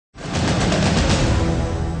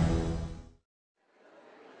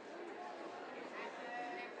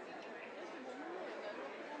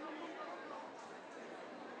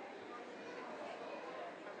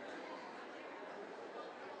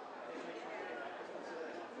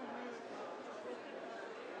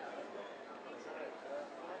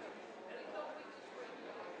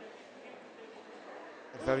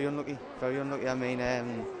Very unlucky, very unlucky. I mean,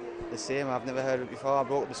 the same, I've never heard of it before. I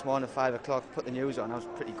woke up this morning at 5 o'clock, put the news on, I was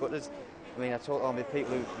pretty gutted. I mean, I told all my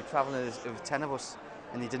people who were travelling, there was 10 of us,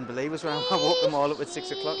 and they didn't believe us when I woke them all up at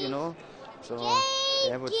 6 o'clock, you know. So,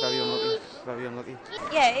 yeah, but very unlucky, very unlucky.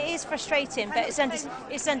 Yeah, it is frustrating, but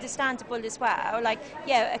it's understandable as well. Like,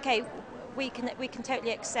 yeah, okay, we can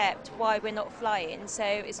totally accept why we're not flying, so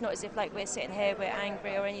it's not as if like we're sitting here, we're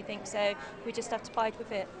angry or anything, so we just have to bide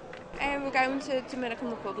with it. We're going to Dominican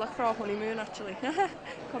Republic for our honeymoon actually.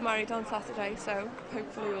 Got married on Saturday, so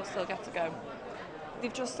hopefully we'll still get to go.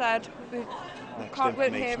 They've just said we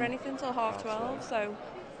won't hear anything till 12:30, so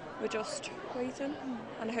we're just waiting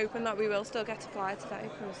and hoping that we will still get to fly today,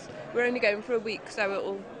 because we're only going for a week, so it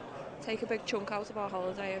will take a big chunk out of our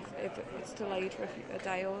holiday if it's delayed for a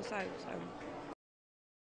day or so. So